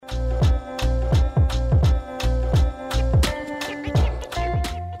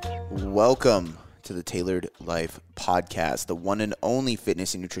welcome to the Tailored Life Podcast, the one and only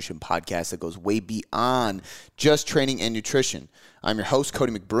fitness and nutrition podcast that goes way beyond just training and nutrition. I'm your host,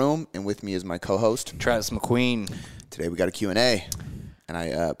 Cody McBroom, and with me is my co-host, Travis McQueen. Today we got a Q&A, and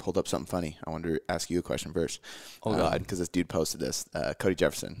I pulled up something funny. I wanted to ask you a question first. Oh, God. Because this dude posted this. Cody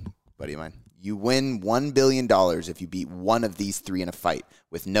Jefferson, buddy of mine. You win $1 billion if you beat one of these three in a fight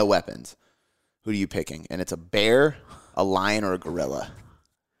with no weapons. Who are you picking? And it's a bear, a lion, or a gorilla.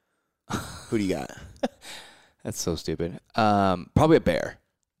 Who do you got? That's so stupid. Probably a bear.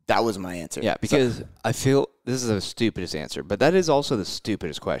 That was my answer. Yeah, because I feel this is the stupidest answer, but that is also the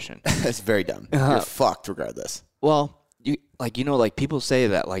stupidest question. It's very dumb. You're fucked regardless. Well, people say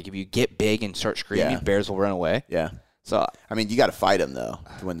that if you get big and start screaming, bears will run away. Yeah. So I mean, you got to fight him though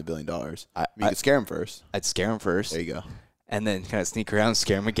to win the $1 billion. You could scare him first. I'd scare him first. There you go. And then kind of sneak around,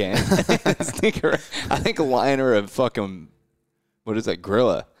 scare him again. Sneak around. I think a lion or a fucking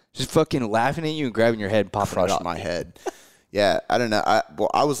gorilla, just fucking laughing at you and grabbing your head and popping it Crush off. my head. Yeah, I don't know.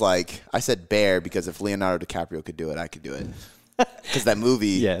 I said bear because if Leonardo DiCaprio could do it, I could do it. Because that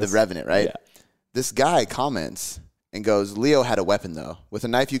movie, The Revenant, right? Yeah. This guy comments and goes, Leo had a weapon, though. With a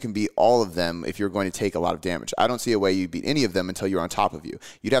knife, you can beat all of them if you're going to take a lot of damage. I don't see a way you beat any of them until you're on top of you.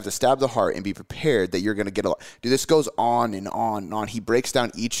 You'd have to stab the heart and be prepared that you're going to get a lot. Dude, this goes on and on and on. He breaks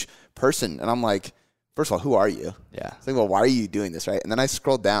down each person, and I'm like, first of all, who are you? Yeah. It's like, well, why are you doing this, right? And then I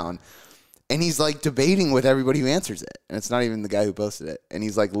scrolled down, and he's like debating with everybody who answers it. And it's not even the guy who posted it. And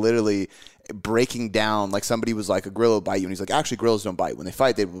he's like literally breaking down, like somebody was like, a gorilla will bite you. And he's like, actually, gorillas don't bite. When they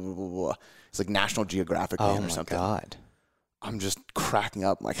fight, they blah, blah, blah, blah. It's like National Geographic man or something. Oh, my God. I'm just cracking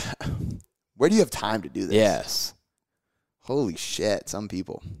up. I'm like, where do you have time to do this? Yes. Holy shit, some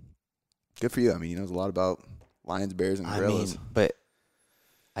people. Good for you. I mean, he knows a lot about lions, bears, and gorillas. But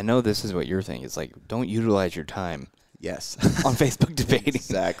I know this is what you're thinking. It's like, don't utilize your time Yes. on Facebook debating.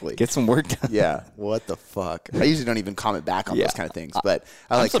 Exactly. Get some work done. Yeah. What the fuck? I usually don't even comment back on those kind of things, but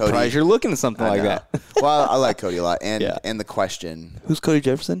I I'm like Cody. surprised you're looking at something like that. Well, I like Cody a lot. And the question. Who's Cody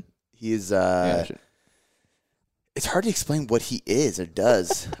Jefferson? He's it's hard to explain what he is or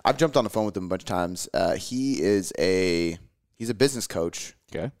does. I've jumped on the phone with him a bunch of times. He's a business coach.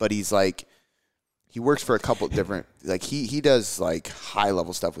 Okay. But he's like, he works for a couple different, like he does like high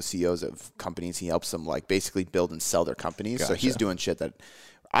level stuff with CEOs of companies. He helps them like basically build and sell their companies. Gotcha. So he's doing shit that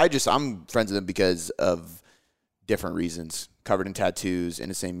I'm friends with him because of different reasons. Covered in tattoos, in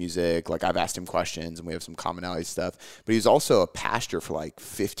the same music. Like I've asked him questions and we have some commonality stuff. But he was also a pastor for like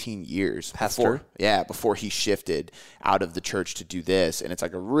 15 years. Pastor? Before he shifted out of the church to do this. And it's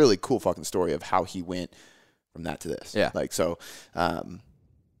like a really cool fucking story of how he went from that to this. Yeah. Like, so, I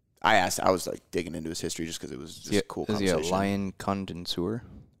was like digging into his history just because it was just a cool conversation. Is he a lion connoisseur?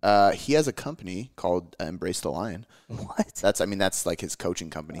 He has a company called Embrace the Lion. What? That's like his coaching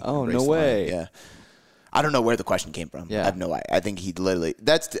company. Oh, Embrace no the Lion. way. Yeah. I don't know where the question came from. Yeah. I have no idea. I think he literally,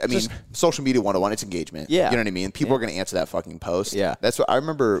 social media 101, it's engagement. Yeah. You know what I mean? People are going to answer that fucking post. Yeah. That's what I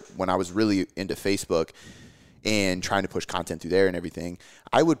remember when I was really into Facebook and trying to push content through there and everything.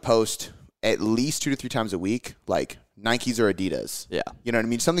 I would post at least 2 to 3 times a week, like Nikes or Adidas. Yeah. You know what I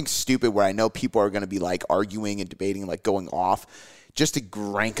mean? Something stupid where I know people are going to be like arguing and debating and like going off just to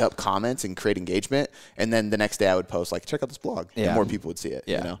rank up comments and create engagement. And then the next day I would post like, check out this blog. Yeah. And more people would see it.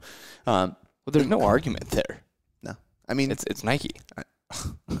 Yeah. You know? Well, there's no argument there. No. I mean, It's Nike.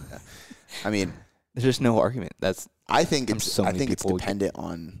 I mean, There's just no argument. I think it's so many it's people dependent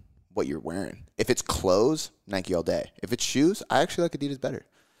on what you're wearing. If it's clothes, Nike all day. If it's shoes, I actually like Adidas better.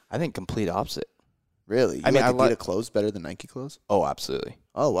 I think complete opposite. Really? You like Adidas clothes better than Nike clothes? Oh, absolutely.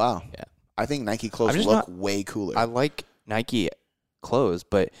 Oh, wow. Yeah. I think Nike clothes look way cooler. I like Nike clothes,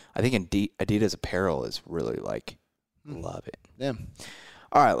 but I think Adidas apparel is really love it. Yeah.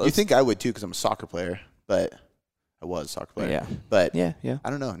 All right. You think I would too because I'm a soccer player, but I was a soccer player. Yeah. But Yeah. I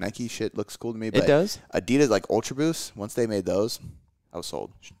don't know. Nike shit looks cool to me. But It does? Adidas, like Ultra Boost, once they made those, I was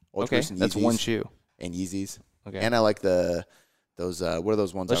sold. Ultra Okay. Boost and That's Yeezys one shoe. And Yeezys. Okay. And I like those, what are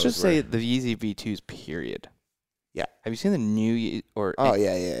those ones? Let's just say the Yeezy V2s, period. Yeah. Have you seen the new Oh,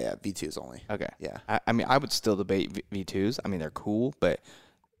 yeah. V2s only. Okay. Yeah. I would still debate V2s. I mean, they're cool, but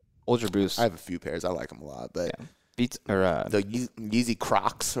Ultra Boost. I have a few pairs. I like them a lot. But Yeah. the Yeezy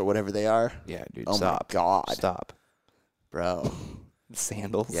Crocs or whatever they are. Yeah, dude. Oh, stop. my God. Stop. Bro.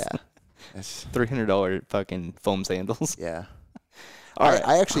 Sandals. Yeah. That's, $300 fucking foam sandals. yeah. All right.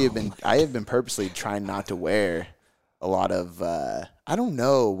 I actually have been purposely trying not to wear a lot of, I don't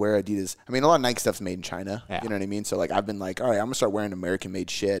know where Adidas, I mean, a lot of Nike stuff's made in China. Yeah. You know what I mean? So, like, I've been like, all right, I'm going to start wearing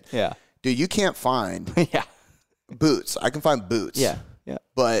American-made shit. Yeah. Dude, you can't find Yeah. boots. I can find boots. Yeah. Yeah.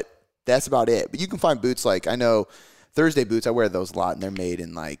 But that's about it. But you can find boots like, I know Thursday boots, I wear those a lot, and they're made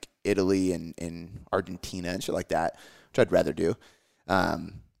in like Italy and in Argentina and shit like that, which I'd rather do.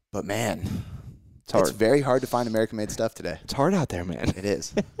 But man, it's very hard to find American-made stuff today. It's hard out there, man. It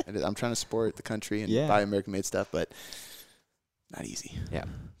is. I'm trying to support the country and buy American-made stuff, but not easy. Yeah.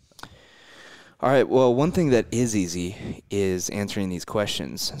 All right. Well, one thing that is easy is answering these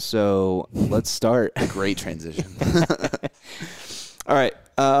questions. So let's start. Great transition. All right.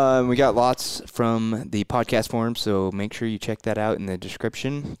 We got lots from the podcast forum, so make sure you check that out in the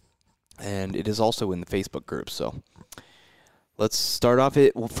description. And it is also in the Facebook group. So let's start off.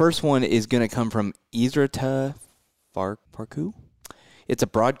 First one is going to come from Israta Farku. It's a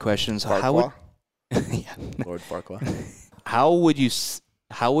broad question. So Farquhar? yeah. Lord Farquhar. How would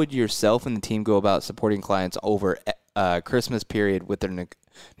yourself and the team go about supporting clients over Christmas period with their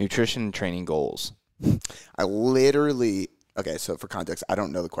nutrition and training goals? Okay, so for context, I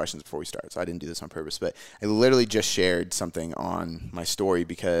don't know the questions before we start, so I didn't do this on purpose, but I literally just shared something on my story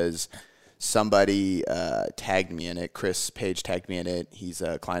because somebody tagged me in it. Chris Page tagged me in it. He's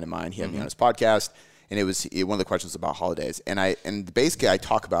a client of mine. He had me on his podcast, and one of the questions was about holidays. And basically I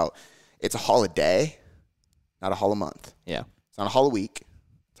talk about it's a holiday, not a holiday month. Yeah. It's not a holiday week.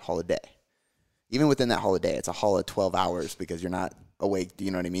 It's a holiday. Even within that holiday, it's a holiday 12 hours because you're not awake. Do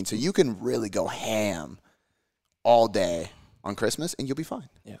you know what I mean? So you can really go ham all day on Christmas and you'll be fine.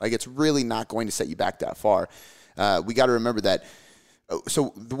 Yeah. Like it's really not going to set you back that far. We got to remember that.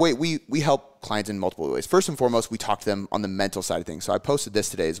 So the way we help clients in multiple ways. First and foremost, we talk to them on the mental side of things. So I posted this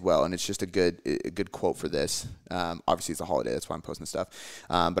today as well, and it's just a good quote for this. Obviously, it's a holiday. That's why I'm posting stuff.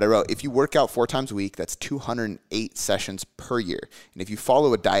 But I wrote, if you work out 4 times a week, that's 208 sessions per year. And if you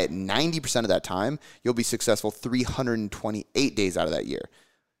follow a diet 90% of that time, you'll be successful 328 days out of that year.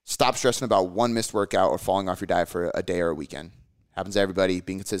 Stop stressing about one missed workout or falling off your diet for a day or a weekend. Happens to everybody.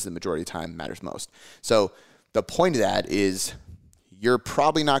 Being consistent the majority of the time matters most. So the point of that is you're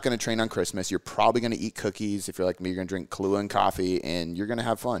probably not going to train on Christmas. You're probably going to eat cookies. If you're like me, you're going to drink Kahlua and coffee, and you're going to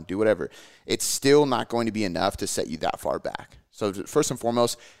have fun. Do whatever. It's still not going to be enough to set you that far back. So first and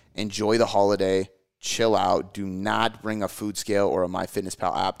foremost, enjoy the holiday. Chill out. Do not bring a food scale or a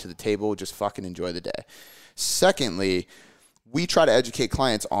MyFitnessPal app to the table. Just fucking enjoy the day. Secondly, we try to educate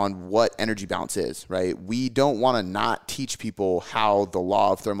clients on what energy balance is, right? We don't want to not teach people how the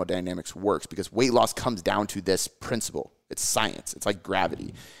law of thermodynamics works because weight loss comes down to this principle. It's science. It's like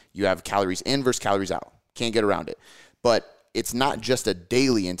gravity. You have calories in versus calories out. Can't get around it. But it's not just a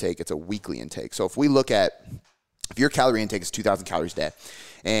daily intake, it's a weekly intake. So if we look at, if your calorie intake is 2,000 calories a day,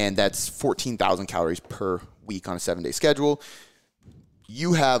 and that's 14,000 calories per week on a 7-day schedule,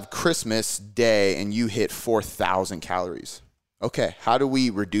 you have Christmas Day and you hit 4,000 calories. Okay, how do we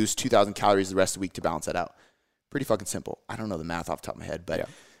reduce 2,000 calories the rest of the week to balance that out? Pretty fucking simple. I don't know the math off the top of my head, but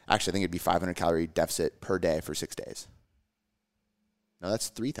actually I think it'd be 500 calorie deficit per day for 6 days. No, that's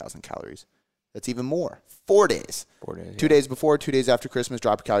 3,000 calories. That's even more. 4 days. 4 days. 2 days before, 2 days after Christmas,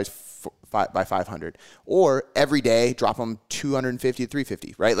 drop your calories by 500. Or every day, drop them 250 to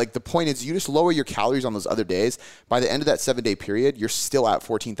 350, right? Like the point is you just lower your calories on those other days. By the end of that 7-day period, you're still at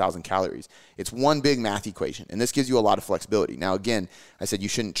 14,000 calories. It's one big math equation, and this gives you a lot of flexibility. Now, again, I said you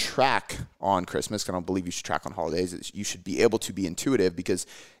shouldn't track on Christmas. I don't believe you should track on holidays. You should be able to be intuitive because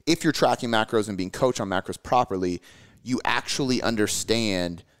if you're tracking macros and being coached on macros properly, you actually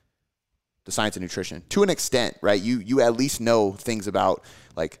understand the science of nutrition to an extent, right? You at least know things about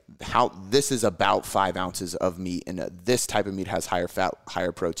like how this is about 5 ounces of meat and this type of meat has higher fat,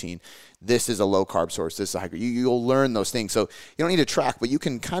 higher protein. This is a low carb source. This is a high carb. You'll learn those things. So you don't need to track, but you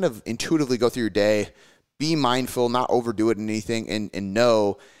can kind of intuitively go through your day, be mindful, not overdo it in anything, and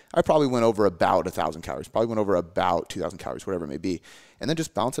know I probably went over about 1,000 calories, probably went over about 2,000 calories, whatever it may be, and then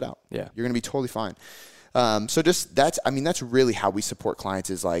just balance it out. Yeah. You're going to be totally fine. So just that's really how we support clients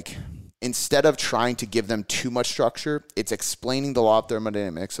is like, instead of trying to give them too much structure, it's explaining the law of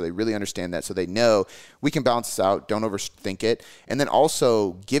thermodynamics so they really understand that, so they know we can balance this out, don't overthink it, and then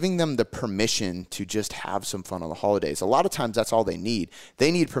also giving them the permission to just have some fun on the holidays. A lot of times that's all they need. They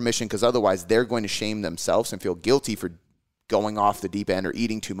need permission because otherwise they're going to shame themselves and feel guilty for going off the deep end or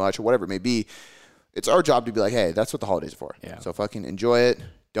eating too much or whatever it may be. It's our job to be like, hey, that's what the holidays are for. Yeah. So fucking enjoy it.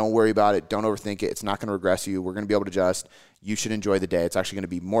 Don't worry about it. Don't overthink it. It's not going to regress you. We're going to be able to adjust. You should enjoy the day. It's actually going to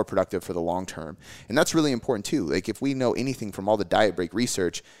be more productive for the long term. And that's really important too. Like if we know anything from all the diet break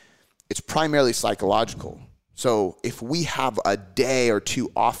research, it's primarily psychological. So if we have a day or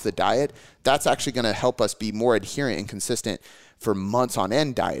two off the diet, that's actually going to help us be more adherent and consistent for months on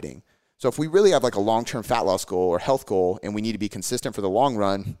end dieting. So if we really have like a long-term fat loss goal or health goal and we need to be consistent for the long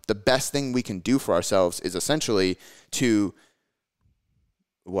run, the best thing we can do for ourselves is essentially to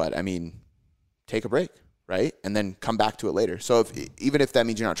take a break. right? And then come back to it later. So even if that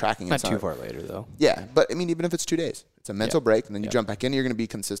means you're not tracking, Not it's too far later, though. Yeah, but I mean, even if it's 2 days, it's a mental break, and then you jump back in, you're going to be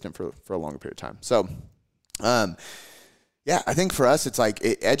consistent for a longer period of time. So, yeah, I think for us, it's like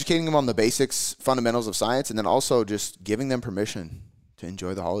educating them on the basics, fundamentals of science, and then also just giving them permission to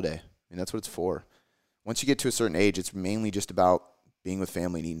enjoy the holiday. I mean, that's what it's for. Once you get to a certain age, it's mainly just about being with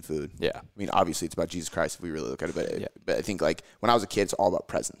family and eating food. Yeah. I mean, obviously, it's about Jesus Christ if we really look at it. But I think, like, when I was a kid, it's all about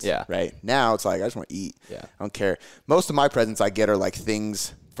presents. Yeah. Right? Now, it's like, I just want to eat. Yeah. I don't care. Most of my presents I get are, like,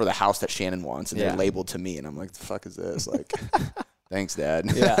 things for the house that Shannon wants, and they're labeled to me. And I'm like, the fuck is this? Like, thanks,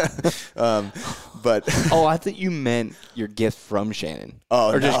 Dad. Yeah. But oh, I thought you meant your gift from Shannon. Oh,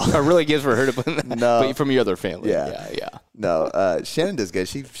 or no. just a really gift for her to put in that. No. But from your other family. Yeah. Yeah. No, Shannon does good.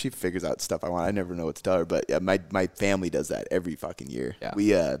 She figures out stuff I want. I never know what to tell her, but yeah, my family does that every fucking year.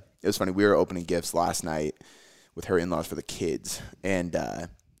 Yeah. It was funny. We were opening gifts last night with her in-laws for the kids, and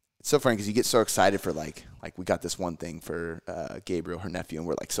it's so funny because you get so excited for like we got this one thing for Gabriel, her nephew, and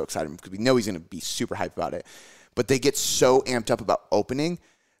we're like so excited because we know he's gonna be super hyped about it. But they get so amped up about opening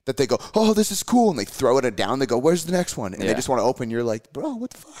that they go, oh, this is cool, and they throw it down. They go, where's the next one? And they just want to open. You're like, bro,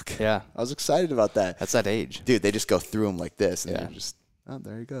 what the fuck? Yeah. I was excited about that. That's that age. Dude, they just go through them like this, and they're just, oh,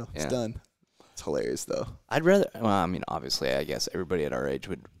 there you go. It's done. It's hilarious, though. I'd rather, well, I mean, obviously, I guess everybody at our age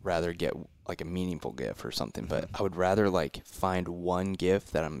would rather get like a meaningful gift or something, but I would rather like find one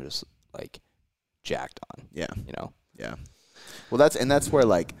gift that I'm just like jacked on. Yeah. You know? Yeah. Well, that's where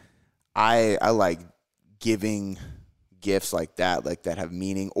like I like giving gifts like that have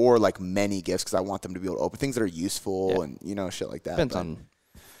meaning, or like many gifts because I want them to be able to open things that are useful and shit like that. Depends on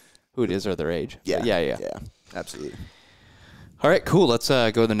who it is or their age. Yeah. Yeah. Absolutely. All right, cool. Let's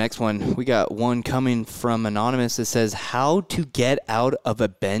go to the next one. We got one coming from Anonymous that says, how to get out of a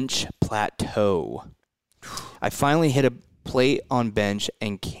bench plateau. I finally hit a plate on bench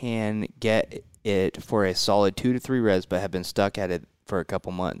and can get it for a solid 2 to 3 reps, but have been stuck at it for a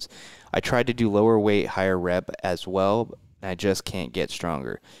couple months. I tried to do lower weight, higher rep as well, and I just can't get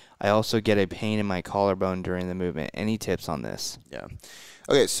stronger. I also get a pain in my collarbone during the movement. Any tips on this? Yeah.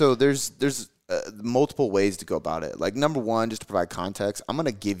 Okay, so there's multiple ways to go about it. Like, number one, just to provide context, I'm going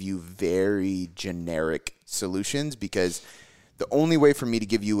to give you very generic solutions because the only way for me to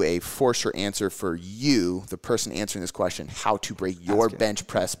give you a for sure answer for you, the person answering this question, how to break your bench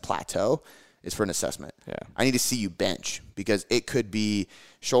press plateau, is for an assessment. Yeah. I need to see you bench because it could be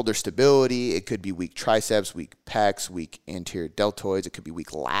shoulder stability, it could be weak triceps, weak pecs, weak anterior deltoids, it could be weak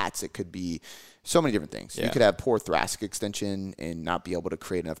lats, it could be so many different things. Yeah. You could have poor thoracic extension and not be able to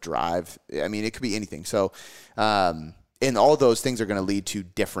create enough drive. I mean, it could be anything. So, and all those things are going to lead to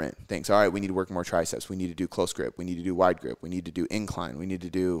different things. All right, we need to work more triceps. We need to do close grip. We need to do wide grip. We need to do incline. We need to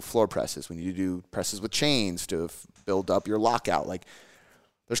do floor presses. We need to do presses with chains to build up your lockout. Like,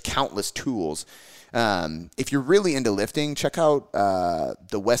 there's countless tools. If you're really into lifting, check out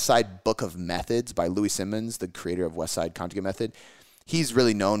the West Side Book of Methods by Louis Simmons, the creator of West Side Conjugate Method. He's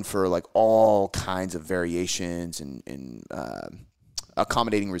really known for like all kinds of variations and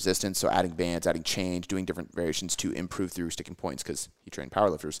accommodating resistance, so adding bands, adding change, doing different variations to improve through sticking points because he trained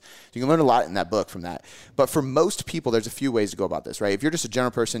powerlifters. So you can learn a lot in that book from that. But for most people, there's a few ways to go about this, right? If you're just a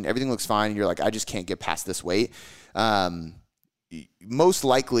general person, everything looks fine, and you're like, I just can't get past this weight, most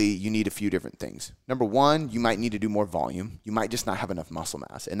likely you need a few different things. Number one, you might need to do more volume. You might just not have enough muscle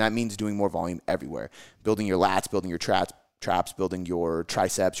mass, and that means doing more volume everywhere. Building your lats, building your traps, building your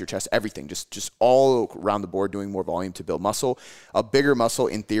triceps, your chest, everything. Just all around the board doing more volume to build muscle. A bigger muscle,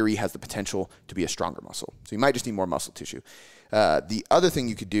 in theory, has the potential to be a stronger muscle. So you might just need more muscle tissue. The other thing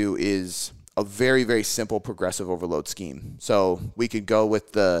you could do is a very, very simple progressive overload scheme. So we could go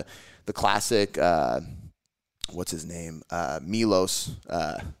with the classic... what's his name? Milos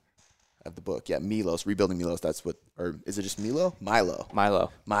of the book. Yeah, Milos, Rebuilding Milos. That's what, or is it just Milo?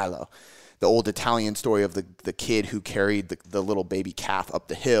 Milo. The old Italian story of the kid who carried the little baby calf up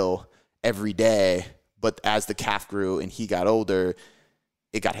the hill every day, but as the calf grew and he got older,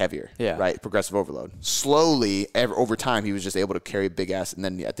 it got heavier. Yeah. Right? Progressive overload. Slowly, over time, he was just able to carry a big ass, and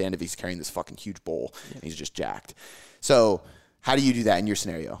then at the end of it, he's carrying this fucking huge bowl, and he's just jacked. So how do you do that in your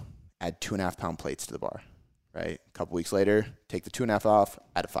scenario? Add 2.5-pound plates to the bar. Right? A couple weeks later, take the 2.5 off,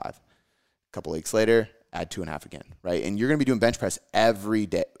 add a 5. A couple weeks later, add 2.5 again, right? And you're going to be doing bench press every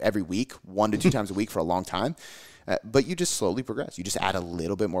day, every week, 1 to 2 times a week for a long time. But you just slowly progress. You just add a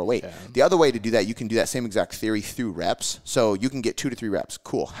little bit more weight. Yeah. The other way to do that, you can do that same exact theory through reps. So you can get 2 to 3 reps.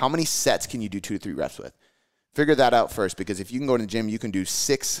 Cool. How many sets can you do 2 to 3 reps with? Figure that out first, because if you can go to the gym, you can do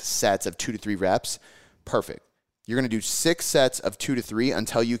 6 sets of 2 to 3 reps. Perfect. You're going to do 6 sets of 2 to 3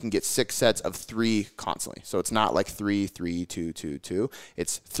 until you can get 6 sets of 3 constantly. So it's not like 3, 3, 2, 2, 2.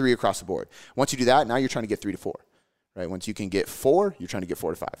 It's 3 across the board. Once you do that, now you're trying to get 3 to 4. Right? Once you can get 4, you're trying to get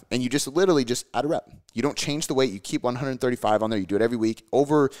 4 to 5. And you just literally just add a rep. You don't change the weight. You keep 135 on there. You do it every week.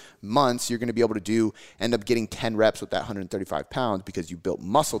 Over months, you're going to be able to end up getting 10 reps with that 135 pounds because you built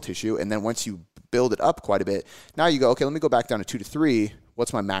muscle tissue. And then once you build it up quite a bit, now you go, okay, let me go back down to 2 to 3.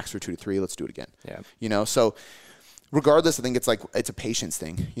 What's my max for 2 to 3? Let's do it again. Yeah. So regardless, I think it's a patience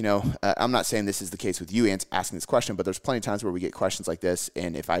thing. I'm not saying this is the case with you asking this question, but there's plenty of times where we get questions like this.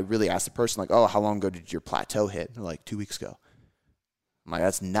 And if I really ask the person, like, oh, how long ago did your plateau hit? They're like, 2 weeks ago. I'm like,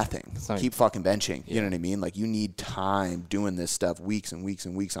 that's nothing. Keep fucking benching. You know what I mean? Like, you need time doing this stuff weeks and weeks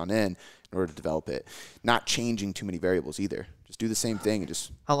and weeks on end in order to develop it. Not changing too many variables either. Just do the same thing and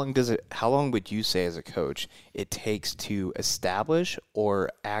just. How long would you say as a coach it takes to establish or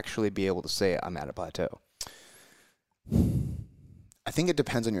actually be able to say I'm at a plateau? I think it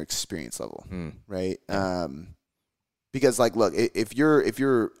depends on your experience level, right? Because like, look, if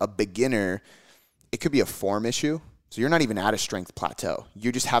you're a beginner, it could be a form issue. So you're not even at a strength plateau.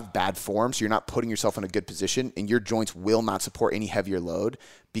 You just have bad form, so you're not putting yourself in a good position, and your joints will not support any heavier load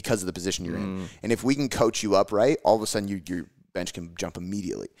because of the position you're in. And if we can coach you up right, all of a sudden your bench can jump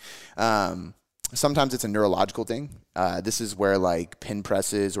immediately. Sometimes it's a neurological thing. This is where like pin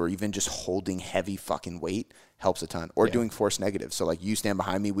presses or even just holding heavy fucking weight helps a ton. Or doing force negative. So like you stand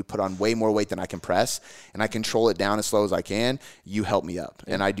behind me, we put on way more weight than I can press, and I control it down as slow as I can. You help me up.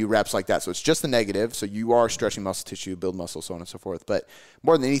 And I do reps like that. So it's just the negative. So you are stretching muscle tissue, build muscle, so on and so forth. But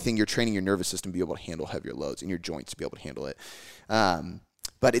more than anything, you're training your nervous system to be able to handle heavier loads and your joints to be able to handle it.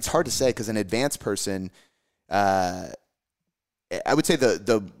 But it's hard to say because an advanced person, I would say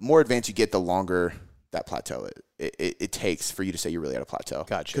the more advanced you get, the longer that plateau it takes for you to say you're really at a plateau.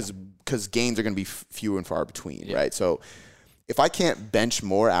 Gotcha. Because gains are going to be few and far between, right? So if I can't bench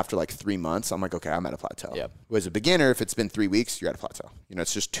more after like 3 months, I'm like, okay, I'm at a plateau. Yep. As a beginner, if it's been 3 weeks, you're at a plateau.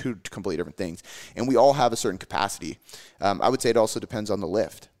 It's just 2 completely different things. And we all have a certain capacity. I would say it also depends on the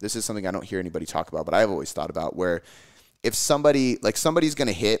lift. This is something I don't hear anybody talk about, but I've always thought about where if somebody's going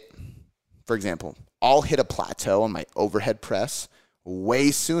to hit, for example, I'll hit a plateau on my overhead press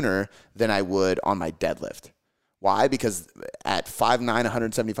way sooner than I would on my deadlift. Why? Because at 5'9",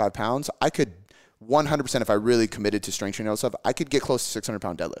 175 pounds, I could 100%, if I really committed to strength training and all stuff, I could get close to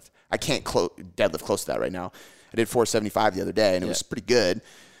 600-pound deadlift. I can't deadlift close to that right now. I did 475 the other day, and it was pretty good.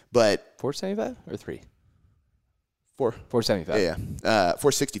 But 475 or 3? 475. Yeah.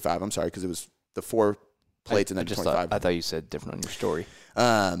 465. I'm sorry, because it was the 4 plates and then 25. I thought you said different on your story.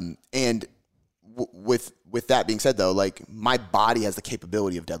 And with that being said, though, like my body has the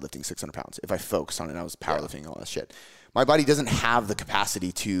capability of deadlifting 600 pounds if I focus on it. I was powerlifting and all that shit. My body doesn't have the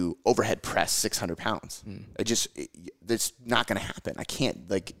capacity to overhead press 600 pounds. It's not going to happen.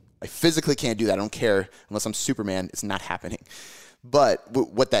 I physically can't do that. I don't care unless I'm Superman. It's not happening. But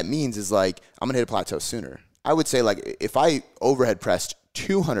what that means is like I'm going to hit a plateau sooner. I would say like if I overhead pressed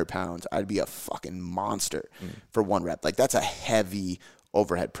 200 pounds, I'd be a fucking monster for 1 rep. Like that's a heavy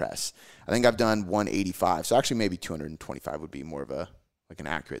overhead press. I think I've done 185. So actually maybe 225 would be more of an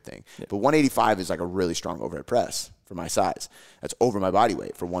accurate thing. Yeah. But 185 is like a really strong overhead press for my size. That's over my body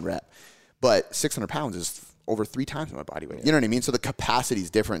weight for 1 rep. But 600 pounds is over 3 times my body weight. Yeah. You know what I mean? So the capacity is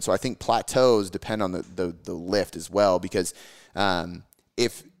different. So I think plateaus depend on the lift as well, because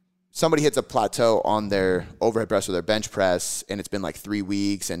if somebody hits a plateau on their overhead press or their bench press and it's been like 3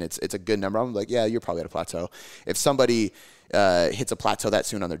 weeks and it's a good number, I'm like, yeah, you're probably at a plateau. If somebody hits a plateau that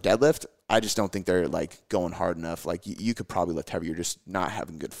soon on their deadlift, I just don't think they're like going hard enough. Like you could probably lift heavy. You're just not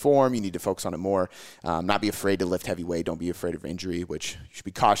having good form. You need to focus on it more. Not be afraid to lift heavy weight. Don't be afraid of injury, which you should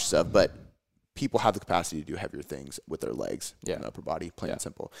be cautious of. But people have the capacity to do heavier things with their legs and upper body, plain and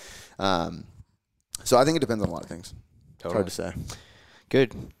simple. So I think it depends on a lot of things. Totally. It's hard to say.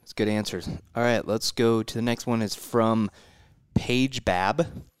 Good. It's good answers. All right, let's go to the next one. It's from Paige Babb.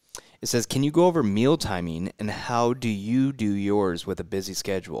 It says, can you go over meal timing and how do you do yours with a busy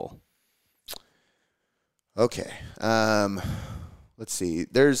schedule? Okay. Let's see.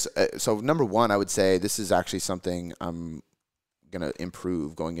 So number one, I would say this is actually something I'm going to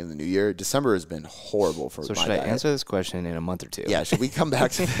improve going into the new year. December has been horrible for my diet. So should I answer this question in a month or two? Yeah. Should we come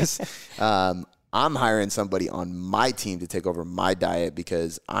back to this? I'm hiring somebody on my team to take over my diet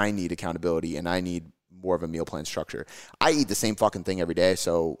because I need accountability and I need more of a meal plan structure. I eat the same fucking thing every day.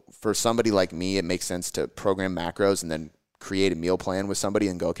 So for somebody like me, it makes sense to program macros and then create a meal plan with somebody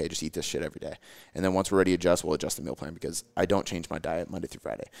and go, okay, just eat this shit every day. And then once we're ready to adjust, we'll adjust the meal plan because I don't change my diet Monday through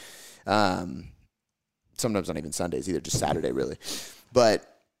Friday. Sometimes not even Sundays either, just Saturday really.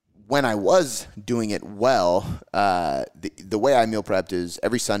 But when I was doing it well, the way I meal prepped is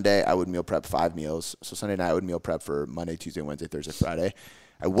every Sunday I would meal prep 5 meals. So Sunday night I would meal prep for Monday, Tuesday, Wednesday, Thursday, Friday.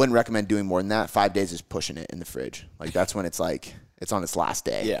 I wouldn't recommend doing more than that. 5 days is pushing it in the fridge. Like that's when it's like it's on its last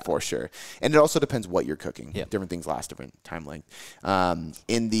day for sure. And it also depends what you're cooking. Yep. Different things last different time length.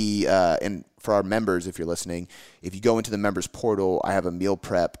 And for our members, if you're listening, if you go into the members portal, I have a meal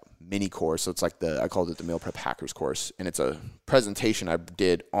prep mini course. So it's like I called it the Meal Prep Hackers course. And it's a presentation I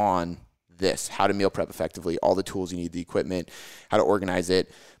did on this, how to meal prep effectively, all the tools you need, the equipment, how to organize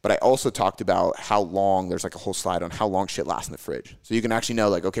it. But I also talked about how long, there's like a whole slide on how long shit lasts in the fridge. So you can actually know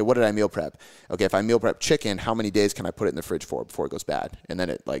like, okay, what did I meal prep? Okay, if I meal prep chicken, how many days can I put it in the fridge for before it goes bad? And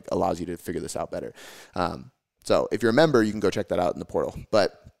then it like allows you to figure this out better. So if you're a member, you can go check that out in the portal.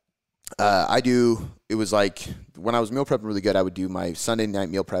 But it was like when I was meal prepping really good, I would do my Sunday night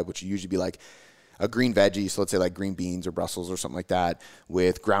meal prep, which would usually be like a green veggie. So let's say like green beans or Brussels or something like that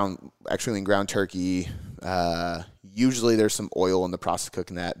with ground turkey. Usually there's some oil in the process of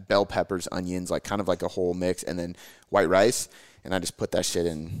cooking that, bell peppers, onions, like kind of like a whole mix, and then white rice. And I just put that shit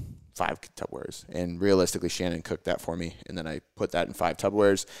in 5 Tupperwares. And realistically, Shannon cooked that for me. And then I put that in 5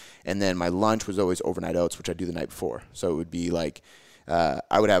 Tupperwares. And then my lunch was always overnight oats, which I do the night before. So it would be like,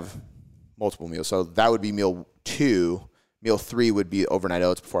 I would have multiple meals. So that would be meal 2. Meal 3 would be overnight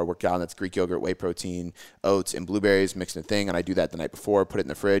oats before I work out. And that's Greek yogurt, whey protein, oats, and blueberries mixed in a thing. And I do that the night before, put it in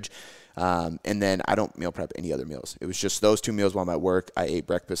the fridge. And then I don't meal prep any other meals. It was just those 2 meals while I'm at work. I ate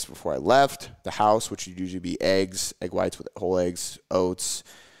breakfast before I left the house, which would usually be eggs, egg whites with whole eggs, oats,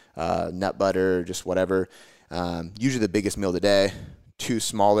 nut butter, just whatever. Usually the biggest meal of the day. 2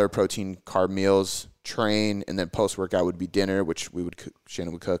 smaller protein carb meals, train, and then post-workout would be dinner, which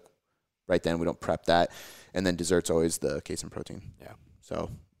Shannon would cook right then. We don't prep that. And then dessert's always the casein protein. Yeah. So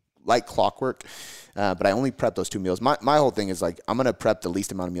like clockwork, but I only prep those 2 meals. My whole thing is like I'm going to prep the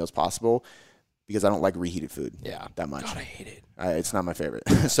least amount of meals possible because I don't like reheated food that much. God, I hate it. It's not my favorite.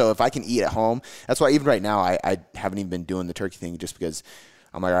 So if I can eat at home, that's why even right now I haven't even been doing the turkey thing just because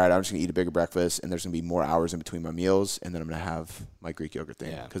I'm like, all right, I'm just going to eat a bigger breakfast and there's going to be more hours in between my meals and then I'm going to have my Greek yogurt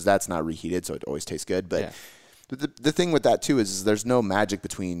thing because that's not reheated, so it always tastes good. But the thing with that too is there's no magic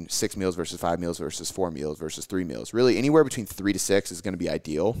between 6 meals versus 5 meals versus 4 meals versus 3 meals. Really, anywhere between 3 to 6 is going to be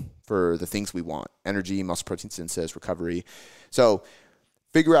ideal for the things we want: energy, muscle protein synthesis, recovery. So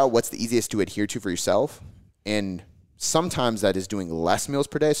figure out what's the easiest to adhere to for yourself. And sometimes that is doing less meals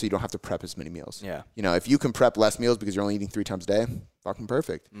per day so you don't have to prep as many meals. Yeah. You know, if you can prep less meals because you're only eating 3 times a day, fucking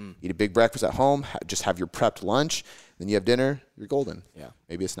perfect. Eat a big breakfast at home, just have your prepped lunch, then you have dinner, you're golden. Yeah.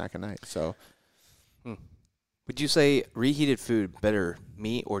 Maybe a snack at night. So Would you say reheated food better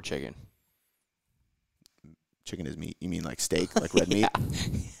meat or chicken? chicken is meat. You mean like steak, like red meat?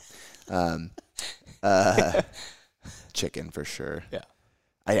 Chicken for sure. Yeah.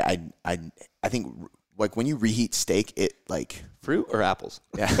 I think like when you reheat steak, it like Fruit or apples?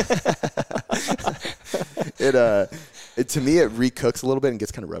 yeah. It to me it recooks a little bit and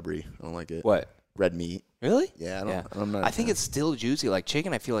gets kind of rubbery. I don't like it. What? Red meat. Really? Yeah, I'm not. I think it's still juicy. Like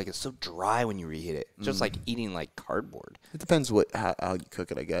chicken, I feel like it's so dry when you reheat it. It's just like eating like cardboard. It depends how you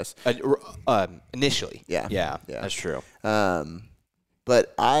cook it, I guess. Initially. Yeah. That's true.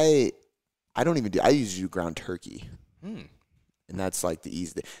 But I don't even I usually do ground turkey. And that's like the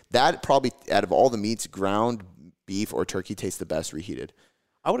easy. That probably out of all the meats, ground beef or turkey tastes the best reheated.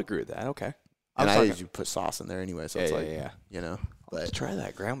 I would agree with that. Okay. And I usually put sauce in there anyway, so it's like, you know. Let's try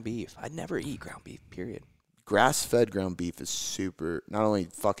that ground beef. I'd never eat ground beef, period. Grass-fed ground beef is super, not only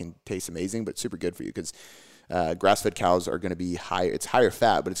fucking tastes amazing, but super good for you because grass-fed cows are going to be higher. It's higher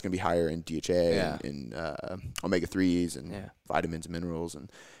fat, but it's going to be higher in DHA and omega-3s and vitamins and minerals.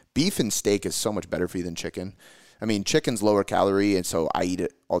 And beef and steak is so much better for you than chicken. I mean, chicken's lower calorie, and so I eat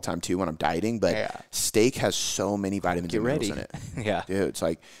it all the time too when I'm dieting. But steak has so many vitamins and minerals in it. Dude, it's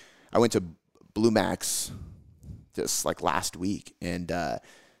like I went to Blue Max just like last week, and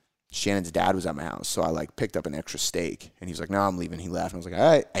Shannon's dad was at my house, so I like picked up an extra steak, and he was like, "No, I'm leaving." He left, and I was like,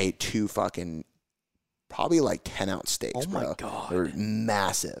 "All right." I ate 2 fucking probably like 10-ounce steaks. Oh my God, they're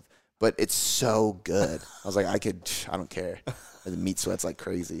massive, but it's so good. I was like, I don't care. The meat sweats like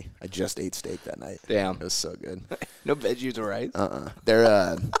crazy. I just ate steak that night. Damn, it was so good. No veggies or rice.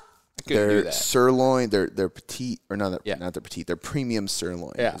 They're sirloin. They're petite or not they're petite. They're premium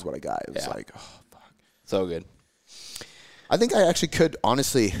sirloin. Is what I got. It was like, oh fuck, so good. I think I actually could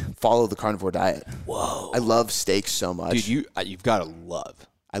honestly follow the carnivore diet. Whoa, I love steak so much. Dude, you've got to love.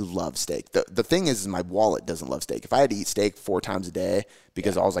 I love steak. The thing is my wallet doesn't love steak. If I had to eat steak 4 times a day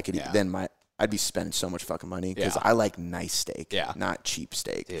because all I could eat, then I'd be spending so much fucking money because I like nice steak, not cheap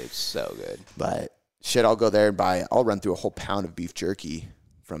steak. Dude, it's so good. But shit, I'll go there and I'll run through a whole pound of beef jerky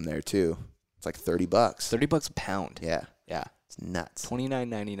from there too. It's like $30. $30 a pound. Yeah. Yeah. It's nuts.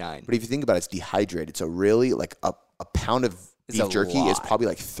 $29.99. But if you think about it, it's dehydrated. So really, like a pound of beef jerky is probably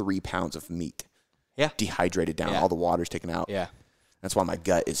like 3 pounds of meat. Yeah. Dehydrated down. All the water's taken out. Yeah. That's why my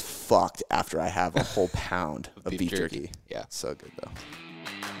gut is fucked after I have a whole pound of beef jerky. Yeah. So good, though.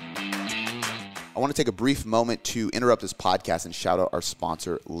 I want to take a brief moment to interrupt this podcast and shout out our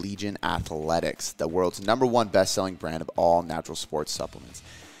sponsor, Legion Athletics, the world's #1 best-selling brand of all natural sports supplements.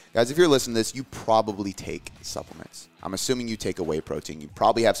 Guys, if you're listening to this, you probably take supplements. I'm assuming you take a whey protein. You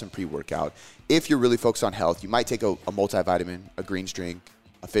probably have some pre-workout. If you're really focused on health, you might take a multivitamin, a greens drink,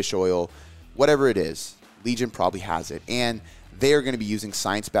 a fish oil, whatever it is. Legion probably has it. And they are going to be using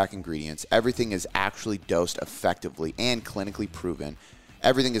science-backed ingredients. Everything is actually dosed effectively and clinically proven.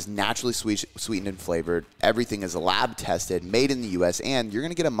 Everything is naturally sweetened and flavored. Everything is lab tested, made in the U.S., and you're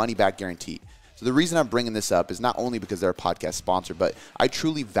going to get a money-back guarantee. So the reason I'm bringing this up is not only because they're a podcast sponsor, but I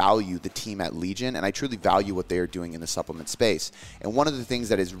truly value the team at Legion, and I truly value what they are doing in the supplement space. And one of the things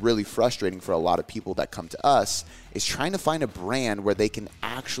that is really frustrating for a lot of people that come to us is trying to find a brand where they can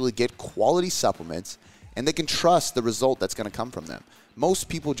actually get quality supplements and they can trust the result that's going to come from them. Most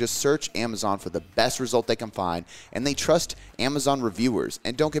people just search Amazon for the best result they can find, and they trust Amazon reviewers.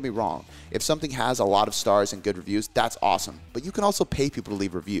 And don't get me wrong, if something has a lot of stars and good reviews, that's awesome. But you can also pay people to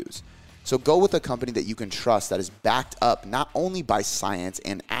leave reviews. So go with a company that you can trust that is backed up not only by science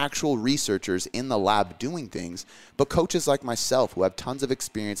and actual researchers in the lab doing things, but coaches like myself who have tons of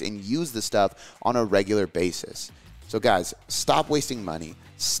experience and use the stuff on a regular basis. So guys, stop wasting money.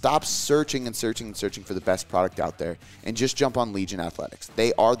 Stop searching and searching and searching for the best product out there and just jump on Legion Athletics.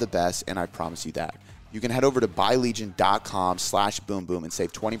 They are the best, and I promise you that. You can head over to buylegion.com/boomboom and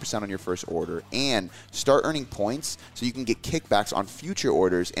save 20% on your first order and start earning points so you can get kickbacks on future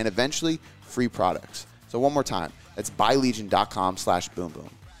orders and eventually free products. So one more time, that's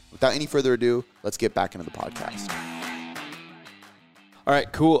buylegion.com/boomboom. Without any further ado, let's get back into the podcast. All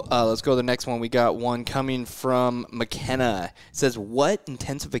right, cool. Let's go to the next one. We got one coming from McKenna. It says, what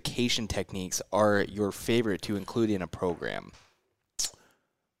intensification techniques are your favorite to include in a program?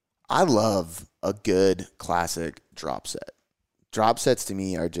 I love a good classic drop set. Drop sets to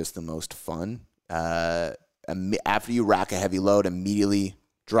me are just the most fun. After you rack a heavy load, immediately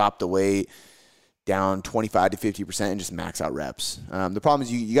drop the weight down 25 to 50% and just max out reps. The problem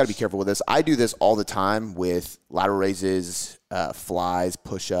is you got to be careful with this. I do this all the time with lateral raises, flies,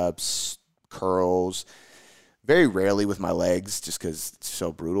 push-ups, curls. Very rarely with my legs just because it's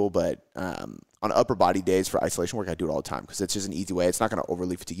so brutal. But on upper body days for isolation work, I do it all the time because it's just an easy way. It's not going to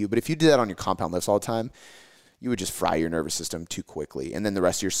overly fatigue you. But if you do that on your compound lifts all the time, you would just fry your nervous system too quickly. And then the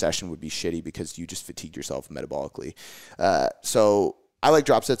rest of your session would be shitty because you just fatigued yourself metabolically. So I like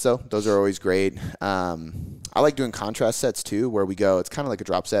drop sets, though. Those are always great. I like doing contrast sets, too, where we go. It's kind of like a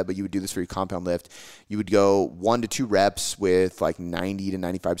drop set, but you would do this for your compound lift. You would go 1 to 2 reps with like 90 to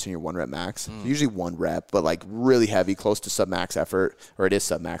 95% of your 1 rep max. Usually 1 rep, but like really heavy, close to sub-max effort, or it is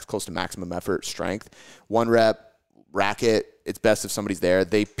sub-max, close to maximum effort strength. 1 rep, rack it. It's best if somebody's there.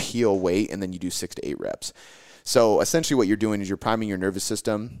 They peel weight, and then you do 6 to 8 reps. So essentially what you're doing is you're priming your nervous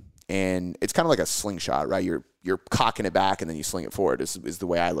system, and it's kind of like a slingshot, right? You're cocking it back and then you sling it forward is the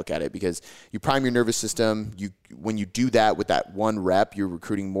way I look at it, because you prime your nervous system. When you do that with that 1 rep, you're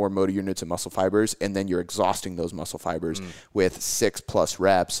recruiting more motor units and muscle fibers, and then you're exhausting those muscle fibers with 6+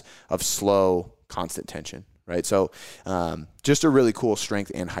 reps of slow, constant tension, right? So just a really cool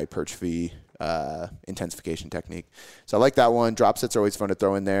strength and hypertrophy intensification technique. So I like that one. Drop sets are always fun to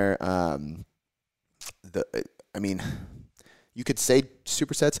throw in there. You could say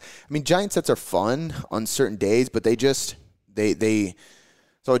supersets. I mean, giant sets are fun on certain days, but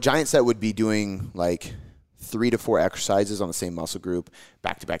so a giant set would be doing like 3 to 4 exercises on the same muscle group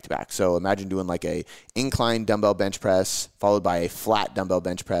back to back to back. So imagine doing like a incline dumbbell bench press followed by a flat dumbbell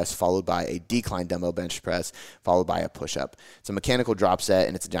bench press followed by a decline dumbbell bench press followed by a push-up. It's a mechanical drop set,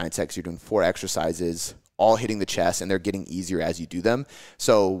 and it's a giant set because you're doing 4 exercises all hitting the chest, and they're getting easier as you do them.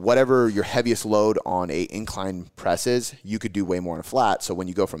 So whatever your heaviest load on a incline press is, you could do way more on a flat. So when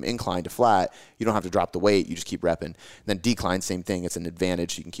you go from incline to flat, you don't have to drop the weight. You just keep repping. And then decline, same thing. It's an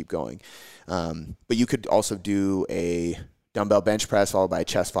advantage. You can keep going. But you could also do a dumbbell bench press followed by a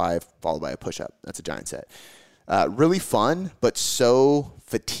chest fly followed by a push-up. That's a giant set. Really fun, but so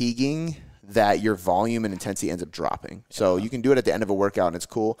fatiguing that your volume and intensity ends up dropping. So you can do it at the end of a workout, and it's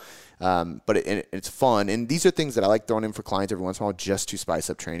cool, but it's fun. And these are things that I like throwing in for clients every once in a while just to spice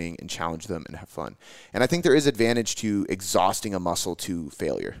up training and challenge them and have fun. And I think there is advantage to exhausting a muscle to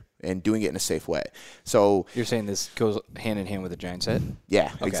failure. and doing it in a safe way. So you're saying this goes hand in hand with a giant set?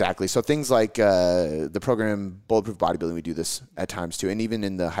 Yeah, okay. Exactly. So things like the program Bulletproof Bodybuilding, we do this at times too, and even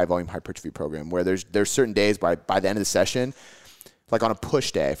in the high volume hypertrophy program where there's certain days by the end of the session, like on a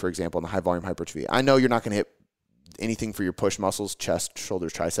push day, for example, in the high volume hypertrophy, I know you're not going to hit anything for your push muscles, chest,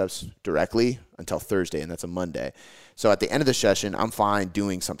 shoulders, triceps directly until Thursday, and that's a Monday. So at the end of the session, I'm fine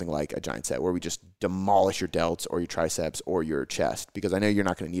doing something like a giant set where we just demolish your delts or your triceps or your chest, because I know you're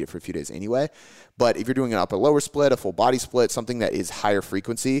not going to need it for a few days anyway. But if you're doing an upper lower split, a full body split, something that is higher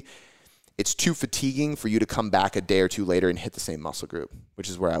frequency, it's too fatiguing for you to come back a day or two later and hit the same muscle group, which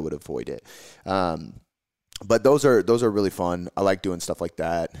is where I would avoid it. But those are really fun. I like doing stuff like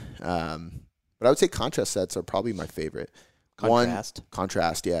that. But I would say contrast sets are probably my favorite.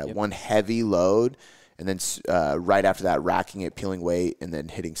 Contrast, yeah. Yep. One heavy load, and then right after that, racking it, peeling weight, and then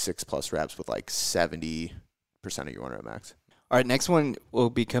hitting 6+ reps with like 70% of your 1 rep max. All right, next one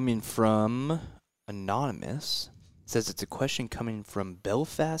will be coming from Anonymous. It says it's a question coming from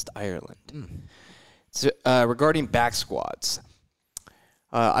Belfast, Ireland. It's regarding back squats.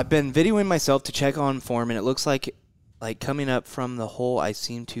 I've been videoing myself to check on form, and it looks like coming up from the hole, I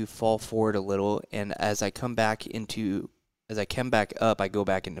seem to fall forward a little, and as I come back up, I go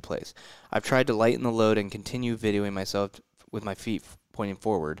back into place. I've tried to lighten the load and continue videoing myself with my feet pointing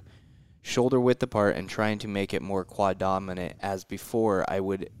forward, shoulder width apart, and trying to make it more quad dominant, as before I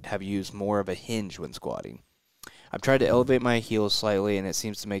would have used more of a hinge when squatting. I've tried to elevate my heels slightly, and it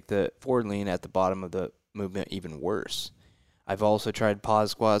seems to make the forward lean at the bottom of the movement even worse. I've also tried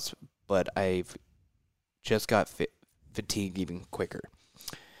pause squats, but I've just got fatigued even quicker.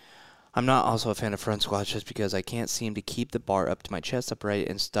 I'm not also a fan of front squats just because I can't seem to keep the bar up to my chest upright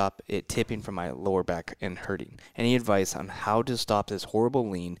and stop it tipping from my lower back and hurting. Any advice on how to stop this horrible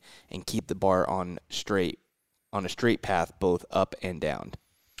lean and keep the bar on a straight path both up and down?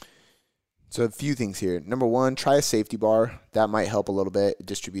 So a few things here. Number one, try a safety bar. That might help a little bit. It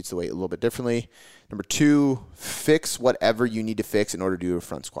distributes the weight a little bit differently. Number two, fix whatever you need to fix in order to do a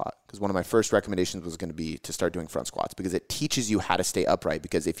front squat. Because one of my first recommendations was going to be to start doing front squats, because it teaches you how to stay upright.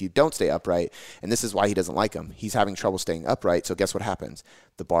 Because if you don't stay upright, and this is why he doesn't like them, he's having trouble staying upright. So guess what happens?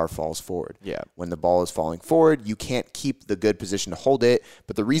 The bar falls forward. Yeah. When the ball is falling forward, you can't keep the good position to hold it.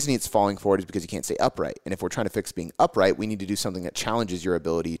 But the reason it's falling forward is because you can't stay upright. And if we're trying to fix being upright, we need to do something that challenges your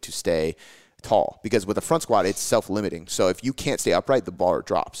ability to stay tall, because with a front squat, it's self-limiting. So if you can't stay upright, the bar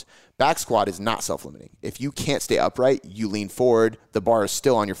drops. Back squat is not self-limiting. If you can't stay upright, you lean forward, the bar is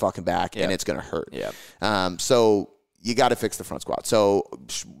still on your fucking back, and it's going to hurt. So you got to fix the front squat. So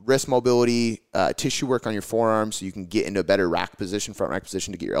wrist mobility, tissue work on your forearms so you can get into a better rack position, front rack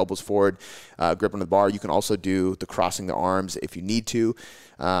position, to get your elbows forward, grip on the bar. You can also do the crossing the arms if you need to.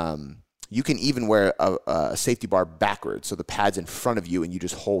 You can even wear a safety bar backwards, so the pad's in front of you and you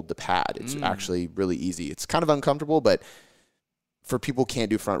just hold the pad. It's actually really easy. It's kind of uncomfortable, but for people who can't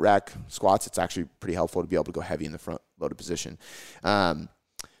do front rack squats, it's actually pretty helpful to be able to go heavy in the front loaded position.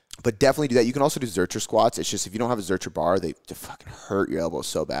 But definitely do that. You can also do Zercher squats. It's just if you don't have a Zercher bar, they fucking hurt your elbows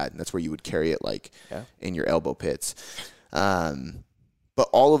so bad, and that's where you would carry it in your elbow pits. But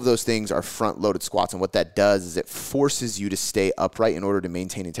all of those things are front-loaded squats, and what that does is it forces you to stay upright in order to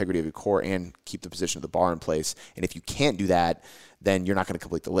maintain integrity of your core and keep the position of the bar in place. And if you can't do that, then you're not going to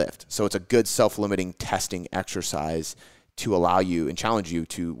complete the lift. So it's a good self-limiting testing exercise to allow you and challenge you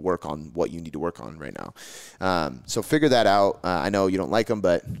to work on what you need to work on right now. So figure that out. I know you don't like them,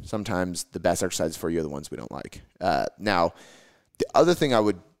 but sometimes the best exercises for you are the ones we don't like. Now, the other thing I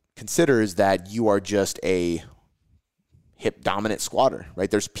would consider is that you are just a hip dominant squatter, right?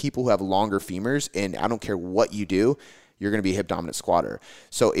 There's people who have longer femurs, and I don't care what you do, you're going to be a hip dominant squatter.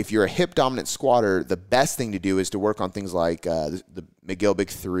 So if you're a hip dominant squatter, the best thing to do is to work on things like the McGill Big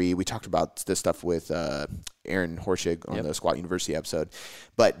 3. We talked about this stuff with Aaron Horschig on the Squat University episode.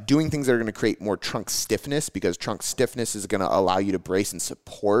 But doing things that are going to create more trunk stiffness, because trunk stiffness is going to allow you to brace and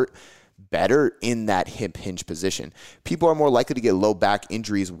support better in that hip hinge position. People are more likely to get low back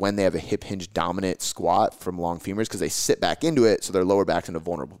injuries when they have a hip hinge dominant squat from long femurs, because they sit back into it, so their lower back's in a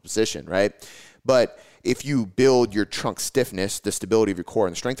vulnerable position, right? But if you build your trunk stiffness, the stability of your core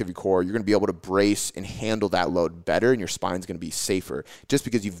and the strength of your core, you're going to be able to brace and handle that load better, and your spine's going to be safer just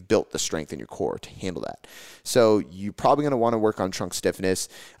because you've built the strength in your core to handle that. So you're probably going to want to work on trunk stiffness.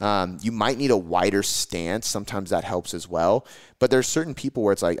 You might need a wider stance. Sometimes that helps as well. But there's certain people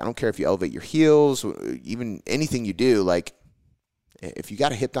where it's like, I don't care if you elevate your heels, even anything you do, like if you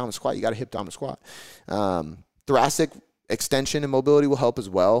got a hip dominant squat, you got a hip dominant squat. Thoracic extension and mobility will help as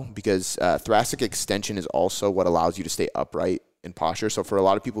well, because thoracic extension is also what allows you to stay upright in posture. So for a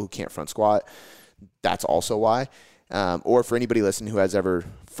lot of people who can't front squat, that's also why. Or for anybody listening who has ever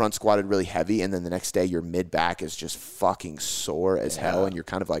front squatted really heavy and then the next day your mid back is just fucking sore as hell and you're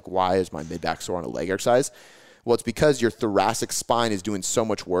kind of like, why is my mid back sore on a leg exercise? Well, it's because your thoracic spine is doing so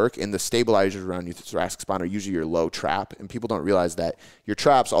much work, and the stabilizers around your thoracic spine are usually your low trap. And people don't realize that your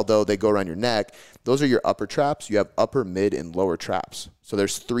traps, although they go around your neck, those are your upper traps. You have upper, mid, and lower traps. So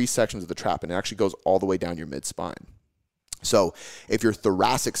there's 3 sections of the trap, and it actually goes all the way down your mid spine. So if your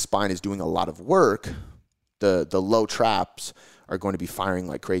thoracic spine is doing a lot of work, the low traps are going to be firing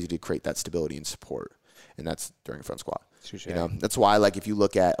like crazy to create that stability and support. And that's during a front squat. You know, that's why, like, if you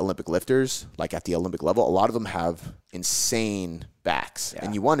look at Olympic lifters, like at the Olympic level, a lot of them have insane backs.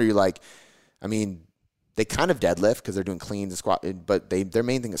 And you wonder, you're like, I mean, they kind of deadlift because they're doing cleans and squat, but their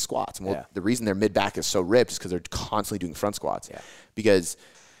main thing is squats. And the reason their mid back is so ripped is because they're constantly doing front squats. Because,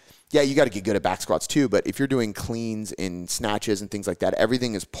 you got to get good at back squats too. But if you're doing cleans and snatches and things like that,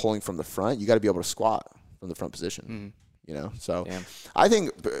 everything is pulling from the front. You got to be able to squat from the front position. You know, so I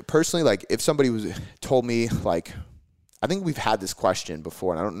think personally, like, if somebody told me, like, I think we've had this question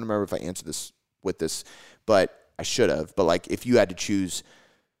before, and I don't remember if I answered this with this, but I should have. But, like, if you had to choose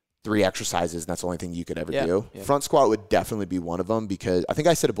 3 exercises and that's the only thing you could ever do, front squat would definitely be one of them, because I think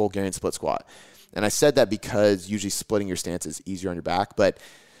I said a Bulgarian split squat. And I said that because usually splitting your stance is easier on your back. But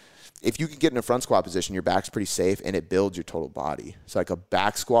if you can get in a front squat position, your back's pretty safe and it builds your total body. So, like, a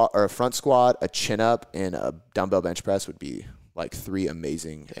back squat or a front squat, a chin up, and a dumbbell bench press would be, like, 3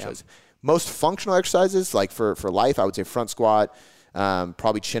 amazing exercises. Most functional exercises, like for life, I would say front squat,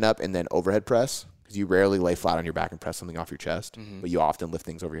 probably chin up, and then overhead press, because you rarely lay flat on your back and press something off your chest, but you often lift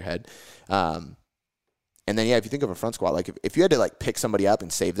things over your head. And then, if you think of a front squat, like if you had to, like, pick somebody up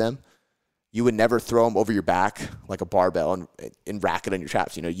and save them, you would never throw them over your back like a barbell and rack it on your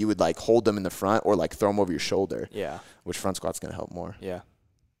traps. You know, you would, like, hold them in the front or, like, throw them over your shoulder. Which front squat's going to help more. I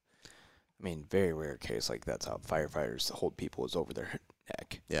mean, very rare case, like, that's how firefighters hold people, is over their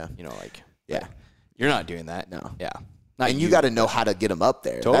neck. You know, like, you're not doing that. No. Not you got to know how to get them up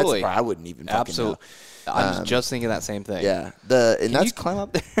there. Totally. That's where I wouldn't even fucking know. I was just thinking that same thing. And Can that's you climb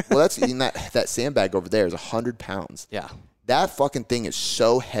up there? well, that's that sandbag over there is 100 pounds. That fucking thing is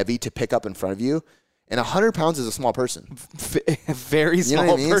so heavy to pick up in front of you. And 100 pounds is a small person. Very small, you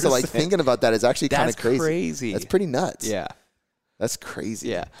know what I mean? person. So, like, thinking about that is actually kind of crazy. That's pretty nuts. That's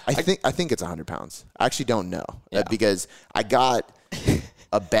crazy. I think it's 100 pounds. I actually don't know because I got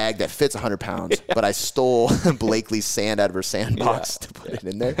a bag that fits 100 pounds, but I stole Blakely's sand out of her sandbox to put it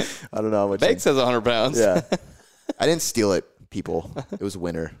in there. I don't know how much. Bag says 100 pounds. I didn't steal it, people. It was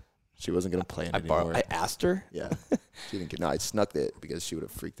winter. She wasn't going to play it anymore. I asked her. She didn't get. No, I snuck it because she would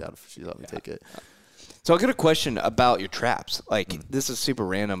have freaked out if she let me take it. So I got a question about your traps. Like, this is super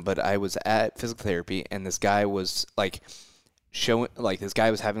random, but I was at physical therapy, and this guy was, like, this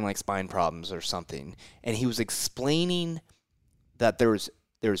guy was having, like, spine problems or something, and he was explaining that there's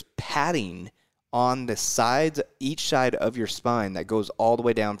padding on the sides, each side of your spine, that goes all the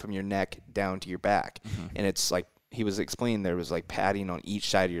way down from your neck down to your back. And it's like, he was explaining there was, like, padding on each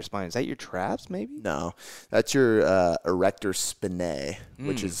side of your spine. Is that your traps, maybe? No, that's your erector spinae,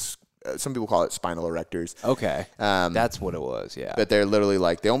 which is some people call it spinal erectors. Okay, that's what it was. But they're literally,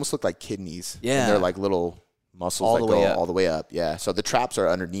 like, they almost look like kidneys. And they're like little muscles that go all the way up. So the traps are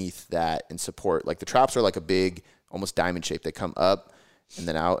underneath that and support. Like, the traps are like a big, almost diamond shape. They come up and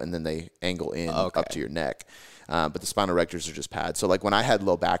then out, and then they angle in up to your neck. But the spinal erectors are just pads. So, like, when I had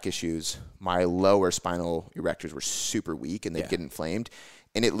low back issues, my lower spinal erectors were super weak and they'd get inflamed.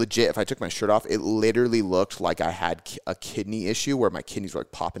 And it legit, if I took my shirt off, it literally looked like I had a kidney issue where my kidneys were,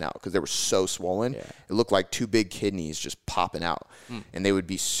 like, popping out because they were so swollen. It looked like 2 big kidneys just popping out. And they would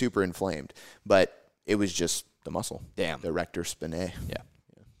be super inflamed. But it was just the muscle. The erector spinae.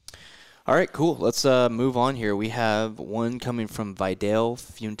 All right, cool. Let's move on here. We have one coming from Vidal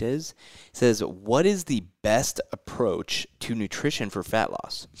Fuentes. It says, what is the best approach to nutrition for fat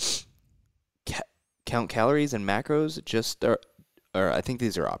loss? Count calories and macros, or I think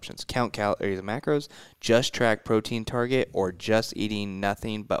these are options. Count calories and macros, just track protein target, or just eating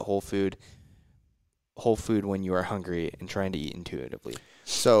nothing but whole food when you are hungry and trying to eat intuitively.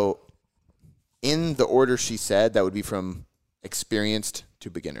 So in the order she said, that would be from experienced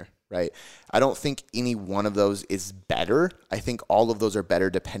to beginner. Right? I don't think any one of those is better. I think all of those are better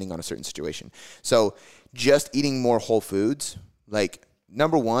depending on a certain situation. So just eating more whole foods, like,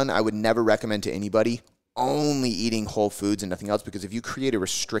 number one, I would never recommend to anybody only eating whole foods and nothing else, because if you create a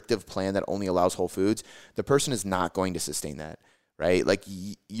restrictive plan that only allows whole foods, the person is not going to sustain that, right? Like,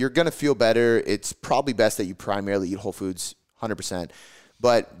 you're going to feel better. It's probably best that you primarily eat whole foods 100%.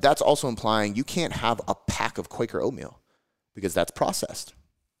 But that's also implying you can't have a pack of Quaker oatmeal because that's processed.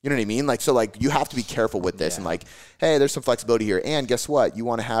 You know what I mean? Like, so like you have to be careful with this and like, hey, there's some flexibility here. And guess what? You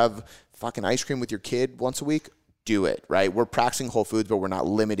want to have fucking ice cream with your kid once a week? Do it, right? We're practicing whole foods, but we're not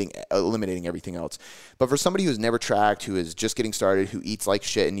eliminating everything else. But for somebody who's never tracked, who is just getting started, who eats like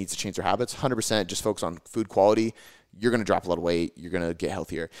shit and needs to change their habits, 100% just focus on food quality. You're going to drop a lot of weight. You're going to get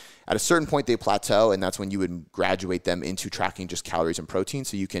healthier. At a certain point, they plateau, and that's when you would graduate them into tracking just calories and protein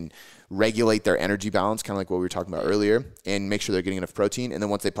so you can regulate their energy balance, kind of like what we were talking about earlier, and make sure they're getting enough protein. And then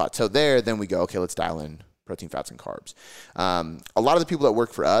once they plateau there, then we go, okay, let's dial in protein, fats, and carbs. A lot of the people that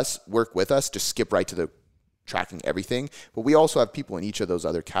work with us, just skip right to the tracking everything. But we also have people in each of those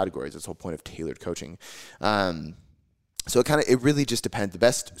other categories. That's the whole point of tailored coaching. So it really just depends. The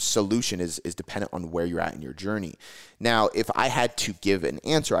best solution is dependent on where you're at in your journey. Now, if I had to give an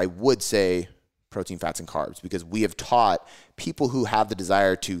answer, I would say protein, fats, and carbs, because we have taught people who have the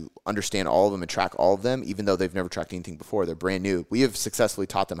desire to understand all of them and track all of them, even though they've never tracked anything before. They're brand new. We have successfully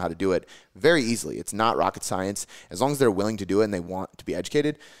taught them how to do it very easily. It's not rocket science. As long as they're willing to do it and they want to be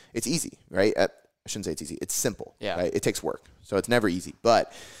educated, it's easy, right? I shouldn't say it's easy. It's simple, right? It takes work. So it's never easy,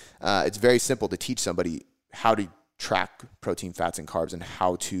 but it's very simple to teach somebody how to track protein, fats, and carbs and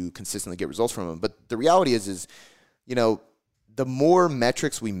how to consistently get results from them. But the reality is, the more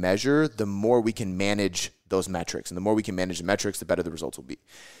metrics we measure, the more we can manage those metrics. And the more we can manage the metrics, the better the results will be.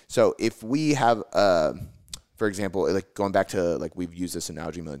 So if we have, for example, like going back to, like we've used this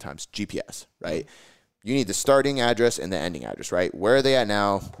analogy a million times, GPS, right? You need the starting address and the ending address, right? Where are they at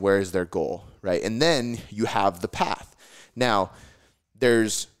now? Where is their goal, right? And then you have the path. Now,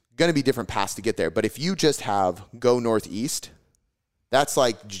 there's going to be different paths to get there. But if you just have go northeast, that's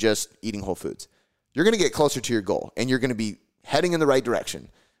like just eating whole foods. You're going to get closer to your goal and you're going to be heading in the right direction,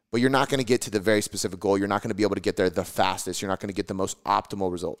 but you're not going to get to the very specific goal. You're not going to be able to get there the fastest. You're not going to get the most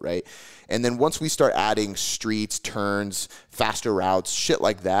optimal result, right? And then once we start adding streets, turns, faster routes, shit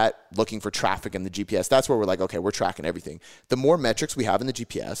like that, looking for traffic in the GPS, that's where we're like, okay, we're tracking everything. The more metrics we have in the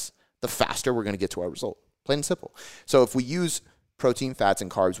GPS, the faster we're going to get to our result. Plain and simple. So if we use protein, fats,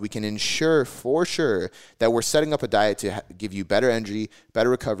 and carbs, we can ensure for sure that we're setting up a diet to give you better energy, better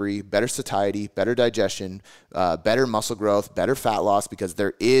recovery, better satiety, better digestion, better muscle growth, better fat loss, because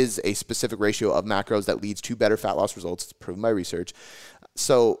there is a specific ratio of macros that leads to better fat loss results. It's proven by research.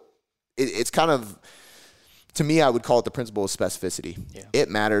 So it's kind of, to me, I would call it the principle of specificity. Yeah. It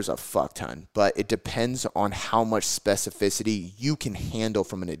matters a fuck ton, but it depends on how much specificity you can handle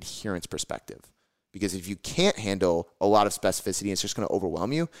from an adherence perspective. Because if you can't handle a lot of specificity and it's just going to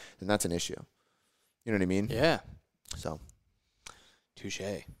overwhelm you, then that's an issue. You know what I mean? Yeah. So. Touche.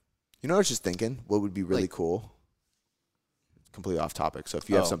 You know what I was just thinking? What would be really cool? Completely off topic. So if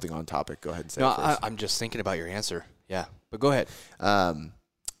you have something on topic, go ahead and say it first. I'm just thinking about your answer. Yeah. But go ahead.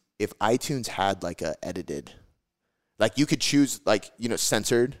 If iTunes had like a edited, like you could choose like,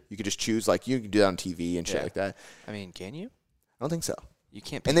 censored. You could just choose like you could do that on TV and shit like that. I mean, can you? I don't think so. You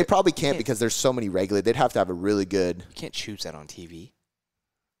can't. And they probably can't because there's so many regulated. They'd have to have a really good. You can't choose that on TV.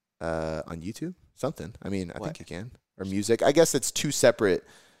 On YouTube? Something. I mean, I think you can. Or music. I guess it's two separate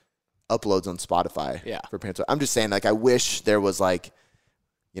uploads on Spotify. Yeah. For parents. I'm just saying, like, I wish there was like,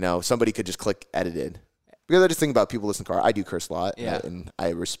 somebody could just click edited. Because I just think about people listening to car. I do curse a lot. Yeah. And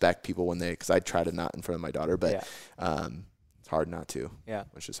I respect people when because I try to not in front of my daughter, but it's hard not to. Yeah.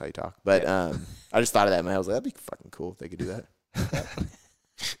 That's just how you talk. But I just thought of that and I was like, that'd be fucking cool if they could do that.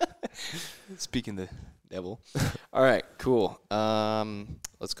 Speaking the devil. All right, cool.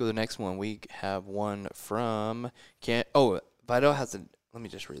 Let's go to the next one. We have one from Vital has a. Let me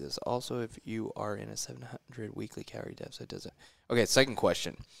just read this. Also, if you are in a 700 weekly calorie deficit, does it? Okay, second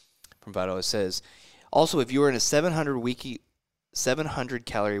question from Vital. It says, also, if you are in a 700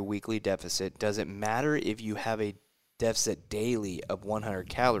 calorie weekly deficit, does it matter if you have a deficit daily of 100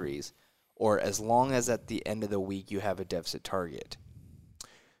 calories, or as long as at the end of the week you have a deficit target?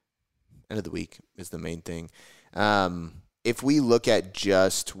 End of the week is the main thing. If we look at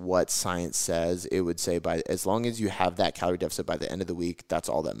just what science says, it would say as long as you have that calorie deficit by the end of the week, that's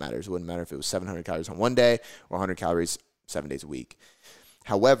all that matters. It wouldn't matter if it was 700 calories on one day or 100 calories 7 days a week.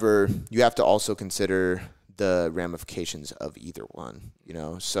 However, you have to also consider the ramifications of either one,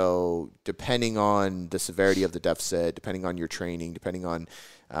 So depending on the severity of the deficit, depending on your training, depending on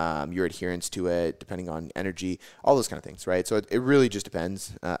your adherence to it, depending on energy, all those kind of things, right? So it really just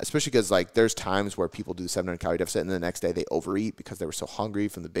depends, especially because like there's times where people do the 700 calorie deficit and the next day they overeat because they were so hungry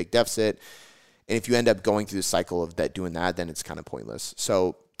from the big deficit. And if you end up going through the cycle of doing that, then it's kind of pointless.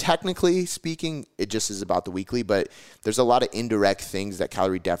 So technically speaking, it just is about the weekly, but there's a lot of indirect things that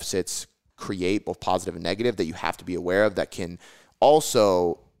calorie deficits create, both positive and negative, that you have to be aware of that can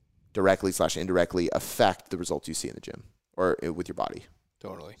also directly/indirectly affect the results you see in the gym or with your body.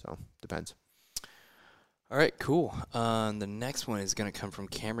 Totally. So depends. All right, cool. The next one is going to come from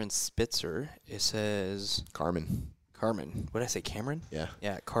Cameron Spitzer. It says Carmen. Carmen. What did I say, Cameron? Yeah.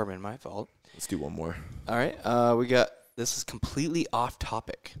 Yeah, Carmen, my fault. Let's do one more. All right, we got, this is completely off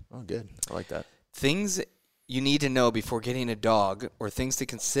topic. Oh, good. I like that. Things you need to know before getting a dog, or things to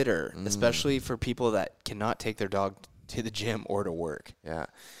consider, especially for people that cannot take their dog to the gym or to work. Yeah.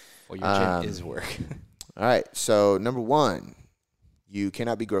 Well, your gym is work. All right. So number 1, you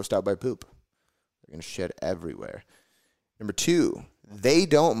cannot be grossed out by poop. They're going to shit everywhere. Number 2, they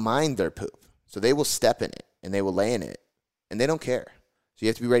don't mind their poop. So they will step in it and they will lay in it and they don't care. So you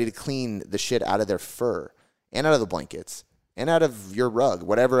have to be ready to clean the shit out of their fur and out of the blankets and out of your rug,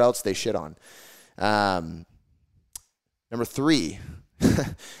 whatever else they shit on. Number 3,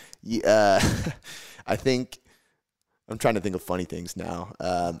 I think I'm trying to think of funny things now.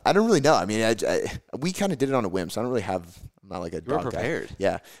 I don't really know. I mean, we kind of did it on a whim, so I don't really have. I'm not like a dog prepared. guy.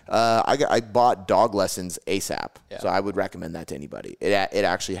 Yeah. I bought dog lessons ASAP, Yeah. so I would recommend that to anybody. It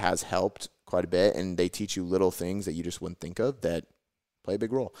actually has helped quite a bit, and they teach you little things that you just wouldn't think of that play a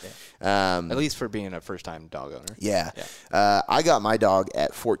big role. Yeah. At least for being a first-time dog owner. Yeah. I got my dog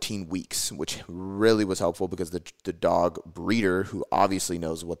at 14 weeks, which really was helpful because the dog breeder, who obviously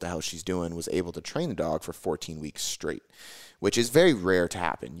knows what the hell she's doing, was able to train the dog for 14 weeks straight, which is very rare to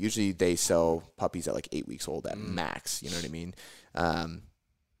happen. Usually they sell puppies at like 8 weeks old at max. You know what I mean?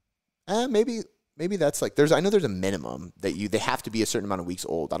 Maybe that's like I know there's a minimum that they have to be a certain amount of weeks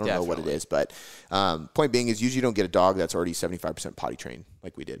old. I don't know what it is, but point being is usually you don't get a dog that's already 75% potty trained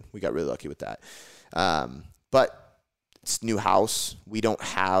like we did. We got really lucky with that. But it's new house. We don't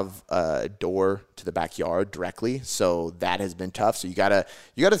have a door to the backyard directly, so that has been tough. So you gotta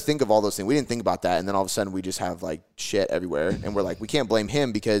think of all those things. We didn't think about that, and then all of a sudden we just have like shit everywhere, and we're like, we can't blame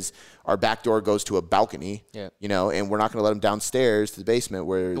him because our back door goes to a balcony, you know, and we're not gonna let him downstairs to the basement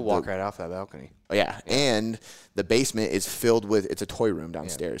where You'll walk right off that balcony. And the basement is filled with, it's a toy room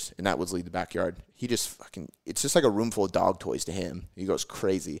downstairs, and that would lead the backyard. He just it's just like a room full of dog toys to him. He goes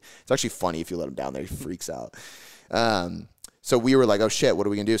crazy. It's actually funny if you let him down there. He freaks out. So we were like, oh shit, what are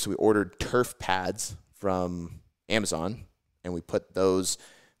we gonna do? So we ordered turf pads from Amazon, and we put those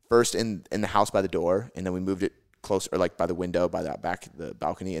first in the house by the door, and then we moved it closer, or like by the window, by that back, the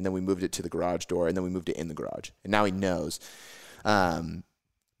balcony, and then we moved it to the garage door, and then we moved it in the garage. And now he knows.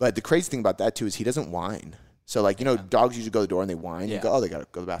 But the crazy thing about that too is he doesn't whine. So like, you know, dogs usually go to the door and they whine. You go, oh, they gotta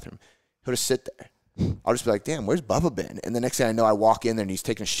go to the bathroom. He'll just sit there. I'll just be like, damn, where's Bubba been? And the next thing I know, I walk in there and he's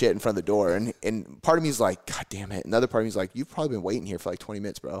taking a shit in front of the door. And part of me is like, God damn it. Another part of me is like, you've probably been waiting here for like 20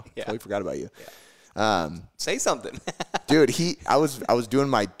 minutes, bro. Yeah. Totally forgot about you. Say something. Dude, I was doing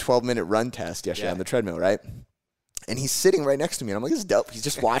my 12-minute run test yesterday on the treadmill, right? And he's sitting right next to me. And I'm like, this is dope. He's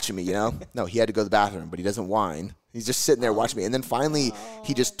just watching me, you know? No, he had to go to the bathroom, but he doesn't whine. He's just sitting there watching me. And then finally,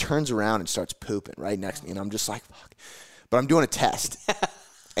 he just turns around and starts pooping right next to me. And I'm just like, fuck. But I'm doing a test.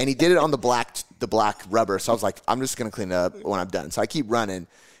 And he did it on the black rubber. So I was like, I'm just going to clean it up when I'm done. So I keep running.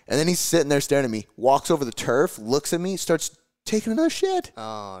 And then he's sitting there staring at me, walks over the turf, looks at me, starts taking another shit.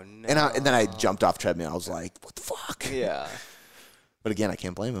 Oh, no. And then I jumped off treadmill. I was like, what the fuck? Yeah. But again, I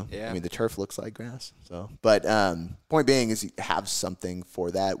can't blame him. Yeah. I mean, the turf looks like grass. So, but point being is you have something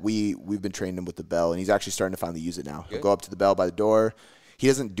for that. We've been training him with the bell, and he's actually starting to finally use it now. He'll go up to the bell by the door. He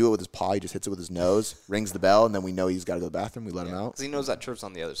doesn't do it with his paw. He just hits it with his nose, rings the bell, and then we know he's got to go to the bathroom. We let him out. Because he knows that turf's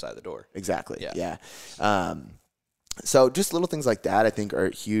on the other side of the door. Exactly. Yeah. So just little things like that I think are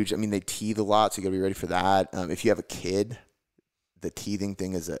huge. I mean, they teeth a lot, so you got to be ready for that. If you have a kid, the teething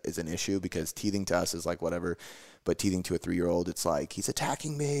thing is an issue because teething to us is like whatever, but teething to a 3-year-old, it's like, he's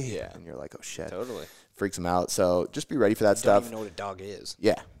attacking me. Yeah. And you're like, oh shit. Totally. Freaks him out. So just be ready for that Don't stuff. even know what a dog is.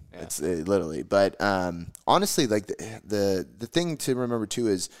 Yeah. It's literally. But honestly, like the thing to remember too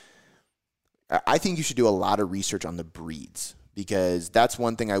is I think you should do a lot of research on the breeds, because that's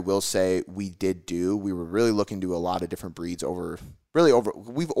one thing I will say we did do. We were really looking to a lot of different breeds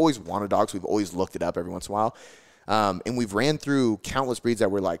we've always wanted dogs. We've always looked it up every once in a while. And we've ran through countless breeds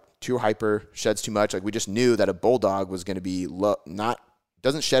that were like too hyper, sheds too much. Like we just knew that a bulldog was going to be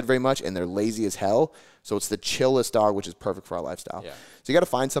doesn't shed very much, and they're lazy as hell. So it's the chillest dog, which is perfect for our lifestyle. Yeah. So you got to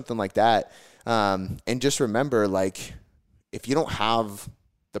find something like that. And just remember, like, if you don't have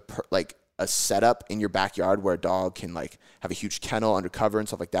a setup in your backyard where a dog can like have a huge kennel undercover and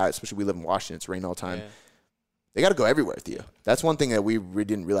stuff like that, especially we live in Washington, it's rain all the time. Yeah. They got to go everywhere with you. That's one thing that we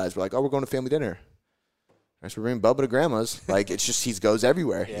didn't realize. We're like, oh, we're going to family dinner. So we're bringing Bubba to grandma's. Like, it's just, he goes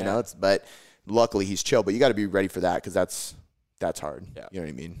everywhere, you know? But luckily he's chill, but you got to be ready for that, because that's hard. Yeah. You know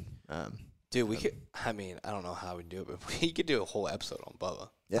what I mean? Dude, we could, I mean, I don't know how we do it, but we could do a whole episode on Bubba.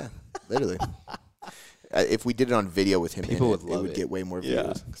 Yeah, literally. if we did it on video with him, People in would it, love it would it. get way more Yeah.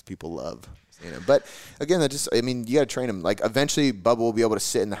 views because people love seeing him. But again, you got to train him. Like eventually, Bubba will be able to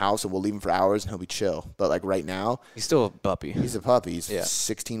sit in the house and we'll leave him for hours and he'll be chill. But like right now, He's still a puppy. he's a puppy. He's Yeah.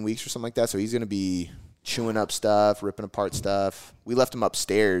 16 weeks or something like that. So he's going to be chewing up stuff, ripping apart stuff. We left him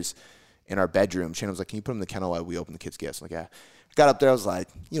upstairs in our bedroom. Shannon was like, "Can you put him in the kennel while we open the kids' gifts?" I'm like, yeah. I got up there. I was like,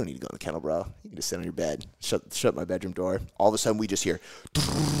 "You don't need to go in the kennel, bro. You can just sit on your bed." Shut my bedroom door. All of a sudden, we just hear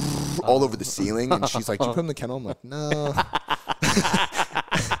all over the ceiling. And she's like, "Did you put him in the kennel?" I'm like, "No."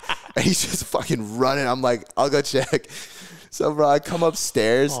 And he's just fucking running. I'm like, "I'll go check." So, bro, I come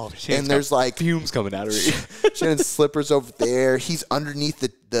upstairs, and there's like fumes coming out of it. Shannon's slippers over there. He's underneath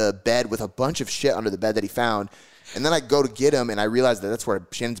the bed with a bunch of shit under the bed that he found. And then I go to get him, and I realize that that's where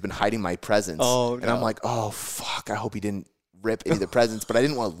Shannon's been hiding my presents. Oh, and I'm like, oh, fuck. I hope he didn't rip any of the presents. But I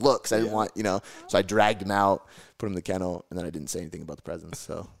didn't want to look because I didn't want, So I dragged him out, put him in the kennel, and then I didn't say anything about the presents.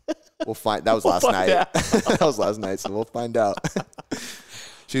 So we'll find. That was last night. That was last night, so we'll find out.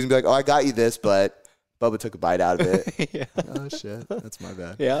 She's going to be like, oh, I got you this, but Bubba took a bite out of it. Yeah. Oh, shit. That's my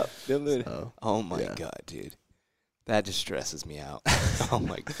bad. Yeah. So, Oh, my yeah. God, dude. That just stresses me out. Oh,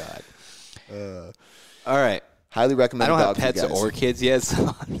 my God. All right. Highly I recommend don't have dog pets food, guys. or kids yet,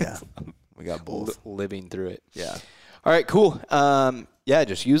 so I'm Yeah. We got both. living through it. Yeah. All right, cool. Yeah,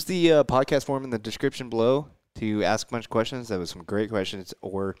 just use the podcast form in the description below to ask a bunch of questions. That was some great questions,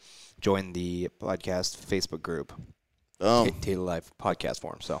 or join the podcast Facebook group, Taylor Life Podcast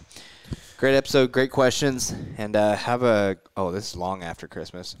Forum. So, great episode, great questions, and this is long after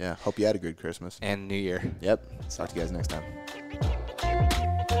Christmas Yeah. Hope you had a good Christmas. and New Year. Yep. Talk to you guys next time.